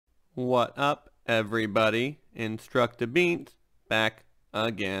What up, everybody? InstructaBeats back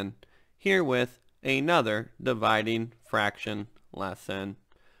again, here with another dividing fraction lesson.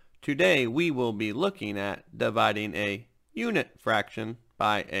 Today we will be looking at dividing a unit fraction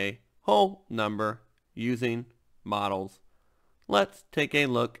by a whole number using models. Let's take a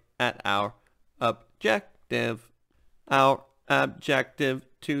look at our objective. Our objective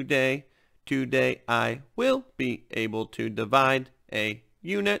today I will be able to divide a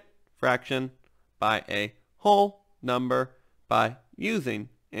unit fraction by a whole number by using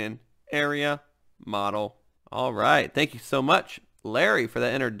an area model. All right, thank you so much, Larry, for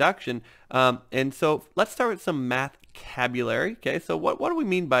that introduction. And so let's start with some math vocabulary. Okay, so what do we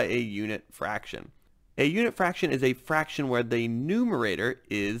mean by a unit fraction? A unit fraction is a fraction where the numerator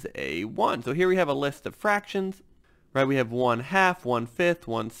is a 1. So here we have a list of fractions, right? We have 1/2, 1/5,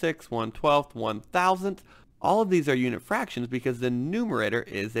 1/6, 1/12, 1,000th. All of these are unit fractions because the numerator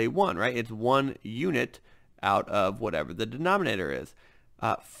is a 1, right? It's 1 unit out of whatever the denominator is.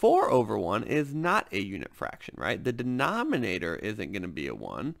 4 over 1 is not a unit fraction, right? The denominator isn't going to be a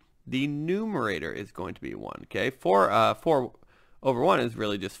 1. The numerator is going to be a 1, okay? 4 over 1 is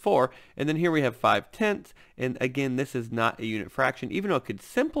really just 4. And then here we have 5/10. And again, this is not a unit fraction. Even though it could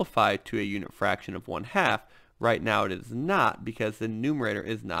simplify to a unit fraction of 1/2, right now it is not because the numerator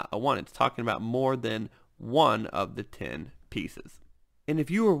is not a 1. It's talking about more than one of the 10 pieces. And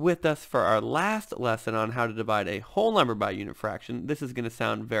if you were with us for our last lesson on how to divide a whole number by unit fraction, this is going to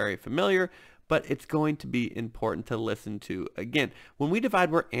sound very familiar, but it's going to be important to listen to again. When we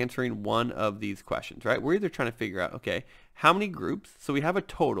divide, we're answering one of these questions, right? We're either trying to figure out, okay, how many groups? So we have a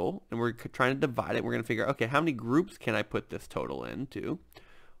total, and we're trying to divide it. We're going to figure out, okay, how many groups can I put this total into?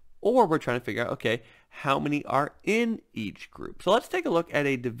 Or we're trying to figure out, okay, how many are in each group? So let's take a look at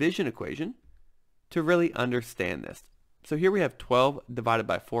a division equation to really understand this. So here we have 12 divided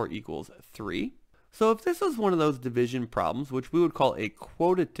by 4 equals 3. So if this was one of those division problems, which we would call a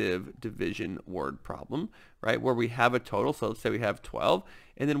quotative division word problem, right, where we have a total, so let's say we have 12,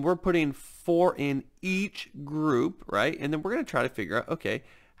 and then we're putting 4 in each group, right, and then we're going to try to figure out, okay,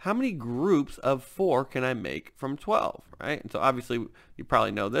 how many groups of 4 can I make from 12, right? And so obviously you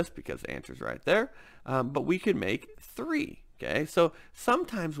probably know this because the answer's right there, but we could make 3. Okay, so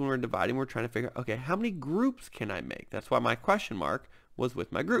sometimes when we're dividing, we're trying to figure out, okay, how many groups can I make? That's why my question mark was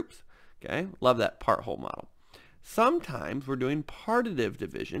with my groups. Okay, love that part-whole model. Sometimes we're doing partitive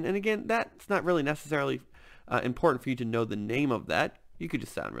division, and again, that's not really necessarily important for you to know the name of that. You could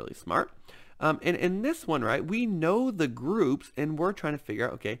just sound really smart. And in this one, right, we know the groups, and we're trying to figure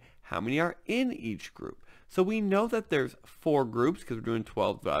out, okay, how many are in each group? So we know that there's 4 groups because we're doing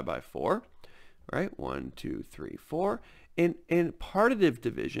 12 divided by 4, right? 1, 2, 3, 4. In partitive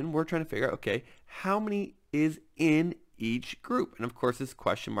division, we're trying to figure out, okay, how many is in each group? And of course, this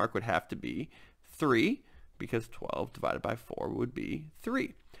question mark would have to be 3 because 12 divided by 4 would be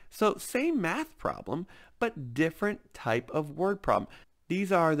 3. So same math problem, but different type of word problem.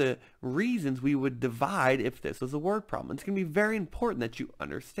 These are the reasons we would divide if this was a word problem. It's going to be very important that you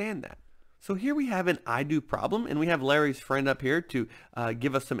understand that. So here we have an I do problem, and we have Larry's friend up here to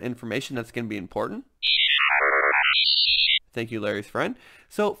give us some information that's going to be important. Thank you, Larry's friend.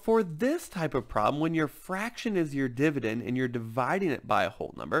 So for this type of problem, when your fraction is your dividend and you're dividing it by a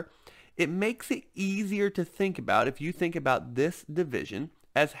whole number, it makes it easier to think about if you think about this division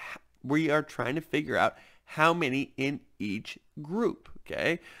as we are trying to figure out how many in each group,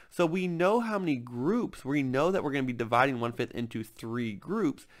 okay? So we know how many groups, we know that we're going to be dividing 1/5 into 3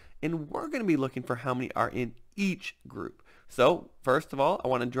 groups, and we're going to be looking for how many are in each group. So first of all, I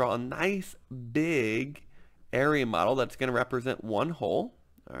want to draw a nice big area model that's going to represent one whole,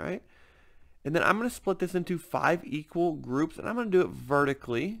 all right? And then I'm going to split this into 5 equal groups, and I'm going to do it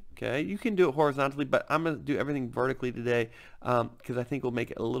vertically, okay? You can do it horizontally, but I'm going to do everything vertically today because I think it'll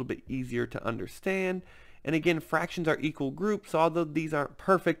make it a little bit easier to understand. And again, fractions are equal groups, so although these aren't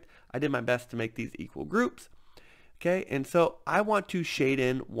perfect, I did my best to make these equal groups, okay? And so I want to shade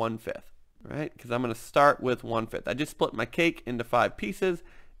in 1/5, right? Because I'm going to start with 1/5. I just split my cake into 5 pieces,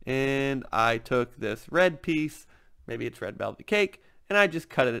 and I took this red piece, maybe it's red velvet cake, and I just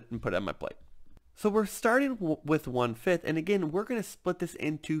cut it and put it on my plate. So we're starting with 1/5, and again, we're going to split this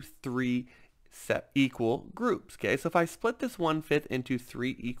into 3 equal groups, okay? So if I split this 1/5 into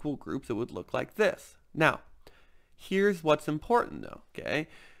 3 equal groups, it would look like this. Now, here's what's important though, okay?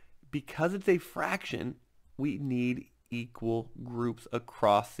 Because it's a fraction, we need equal groups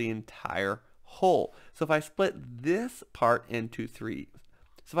across the entire whole. So if I split this part into 3,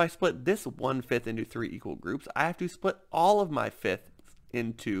 so if I split this 1/5 into 3 equal groups, I have to split all of my fifths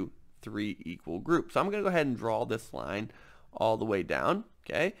into 3 equal groups. So I'm going to go ahead and draw this line all the way down,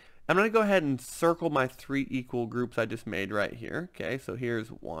 okay? I'm going to go ahead and circle my 3 equal groups I just made right here. Okay, so here's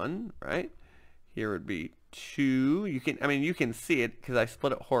 1, right? Here would be 2. You can see it because I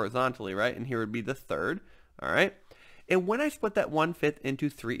split it horizontally, right? And here would be the third, all right? And when I split that 1/5 into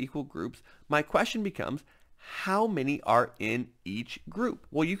 3 equal groups, my question becomes, how many are in each group?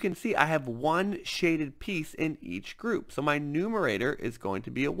 Well, you can see I have 1 shaded piece in each group. So my numerator is going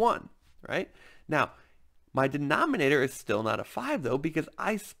to be a 1, right? Now, my denominator is still not a 5 though, because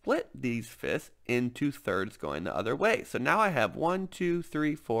I split these fifths into thirds going the other way. So now I have 1, 2,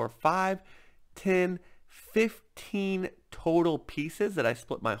 3, 4, 5, 10, 15 total pieces that I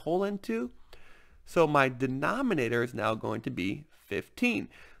split my whole into. So my denominator is now going to be 15.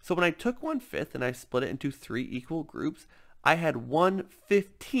 So when I took 1/5 and I split it into 3 equal groups, I had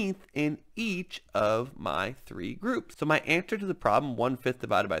 1/15 in each of my 3 groups. So my answer to the problem, 1/5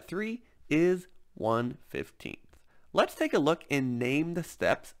 divided by 3, is 1/15. Let's take a look and name the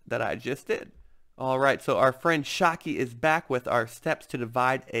steps that I just did. All right, so our friend Shockey is back with our steps to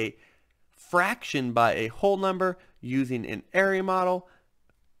divide a fraction by a whole number using an area model.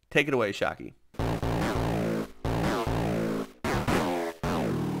 Take it away, Shockey.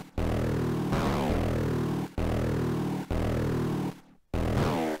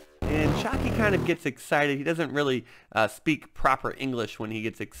 And Shockey kind of gets excited. He doesn't really speak proper English when he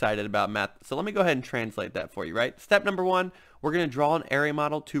gets excited about math. So let me go ahead and translate that for you, right? Step number 1, we're going to draw an area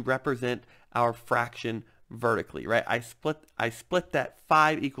model to represent our fraction vertically, right? I split that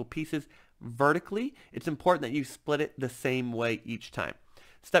 5 equal pieces vertically. It's important that you split it the same way each time.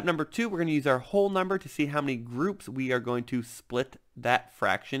 Step number 2, we're going to use our whole number to see how many groups we are going to split that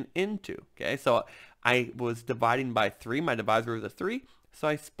fraction into. Okay, so I was dividing by 3. My divisor was a 3. So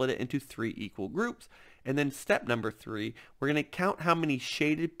I split it into 3 equal groups. And then step number 3, we're going to count how many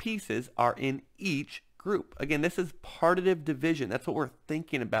shaded pieces are in each group. Again, this is partitive division. That's what we're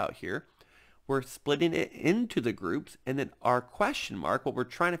thinking about here. We're splitting it into the groups, and then our question mark, what we're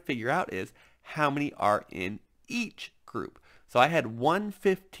trying to figure out is how many are in each group. So I had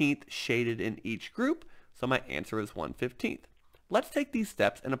 1/15 shaded in each group, so my answer is 1/15. Let's take these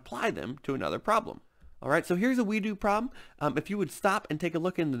steps and apply them to another problem. All right, so here's a we do problem. If you would stop and take a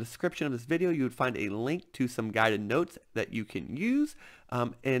look in the description of this video, you would find a link to some guided notes that you can use.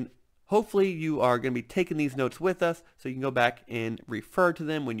 And hopefully you are going to be taking these notes with us so you can go back and refer to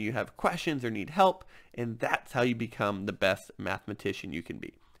them when you have questions or need help. And that's how you become the best mathematician you can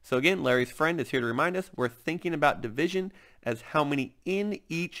be. So again, Larry's friend is here to remind us we're thinking about division as how many in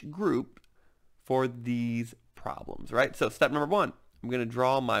each group for these problems, right? So step number 1, I'm going to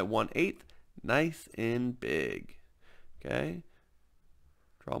draw my 1/8. Nice and big. Okay.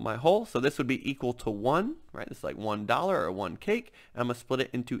 Draw my whole. So this would be equal to 1, right? It's like $1 or 1 cake. I'm going to split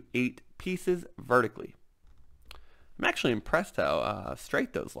it into 8 pieces vertically. I'm actually impressed how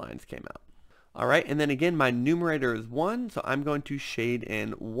straight those lines came out. All right, and then again, my numerator is 1, so I'm going to shade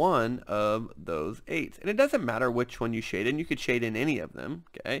in 1 of those 8s. And it doesn't matter which one you shade in. You could shade in any of them,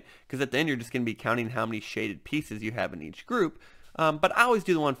 okay? Because at the end, you're just going to be counting how many shaded pieces you have in each group. But I always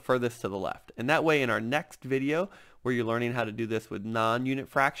do the one furthest to the left. And that way in our next video, where you're learning how to do this with non-unit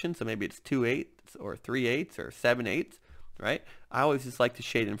fractions, so maybe it's 2/8 or 3/8 or 7/8, right? I always just like to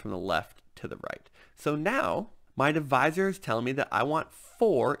shade in from the left to the right. So now my divisor is telling me that I want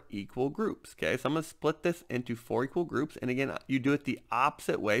 4 equal groups, okay? So I'm going to split this into 4 equal groups. And again, you do it the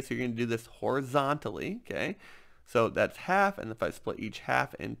opposite way. So you're going to do this horizontally, okay? So that's half. And if I split each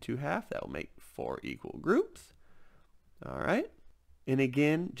half into half, that will make 4 equal groups. All right. And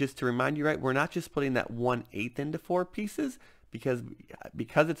again, just to remind you, right, we're not just splitting that 1/8 into 4 pieces because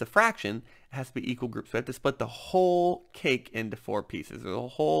it's a fraction, it has to be equal groups. We have to split the whole cake into 4 pieces, or the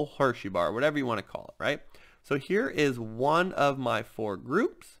whole Hershey bar, whatever you want to call it, right? So here is one of my 4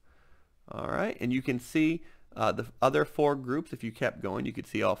 groups. All right, and you can see the other 4 groups. If you kept going, you could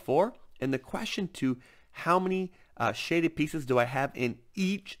see all 4. And the question to how many shaded pieces do I have in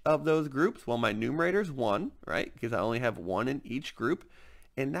each of those groups? Well, my numerator is 1, right? Because I only have 1 in each group.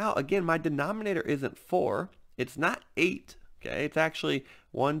 And now, again, my denominator isn't 4. It's not 8, okay? It's actually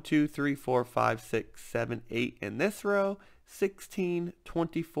 1, 2, 3, 4, 5, 6, 7, 8 in this row, 16,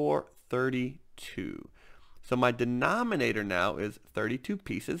 24, 32. So my denominator now is 32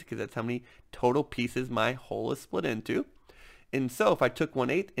 pieces because that's how many total pieces my whole is split into. And so if I took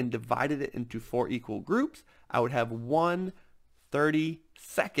 1/8 and divided it into 4 equal groups, I would have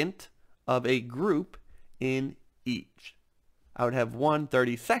 1/32 of a group in each. I would have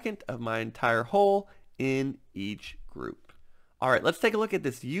 1/32 of my entire whole in each group. All right, let's take a look at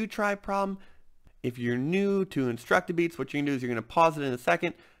this you try problem. If you're new to InstructaBeats, what you're going to do is you're going to pause it in a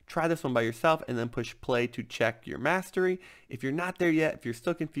second, try this one by yourself and then push play to check your mastery. If you're not there yet, if you're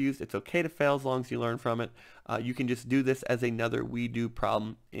still confused, it's okay to fail as long as you learn from it. You can just do this as another we do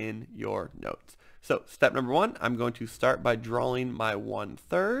problem in your notes. So step number 1, I'm going to start by drawing my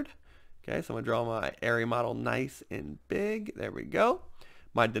 1/3. Okay, so I'm going to draw my area model nice and big. There we go.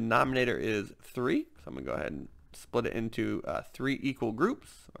 My denominator is 3, so I'm going to go ahead and split it into 3 equal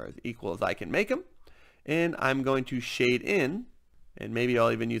groups, or as equal as I can make them. And I'm going to shade in, and maybe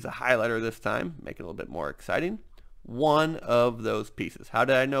I'll even use a highlighter this time, make it a little bit more exciting, one of those pieces. How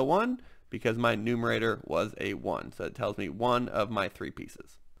did I know one? Because my numerator was a 1, so it tells me one of my 3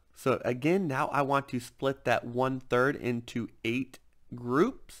 pieces. So again, now I want to split that 1/3 into 8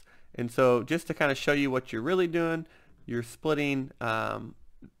 groups. And so just to kind of show you what you're really doing, you're splitting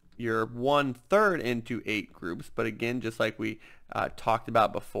your 1/3 into 8 groups. But again, just like we talked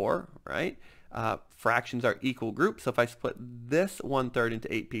about before, right? Fractions are equal groups. So if I split this 1/3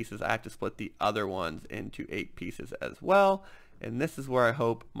 into 8 pieces, I have to split the other ones into 8 pieces as well. And this is where I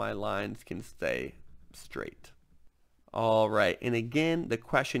hope my lines can stay straight. All right, and again, the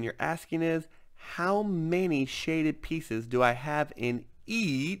question you're asking is, how many shaded pieces do I have in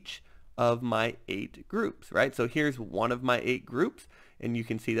each of my 8 groups, right? So here's one of my 8 groups, and you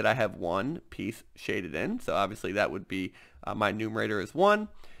can see that I have 1 piece shaded in. So obviously that would be my numerator is 1.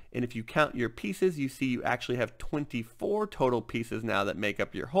 And if you count your pieces, you see you actually have 24 total pieces now that make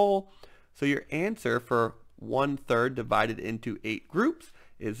up your whole. So your answer for 1/3 divided into 8 groups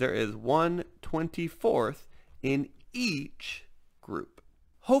is there is 1/24 in each group.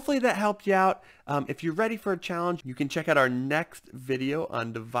 Hopefully that helped you out. If you're ready for a challenge, you can check out our next video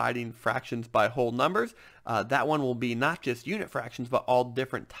on dividing fractions by whole numbers. That one will be not just unit fractions, but all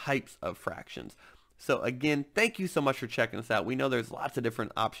different types of fractions. So again, thank you so much for checking us out. We know there's lots of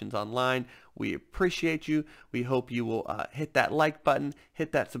different options online. We appreciate you. We hope you will hit that like button,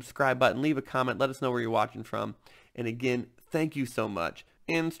 hit that subscribe button, leave a comment, let us know where you're watching from. And again, thank you so much.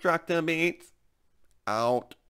 InstructaBeats out.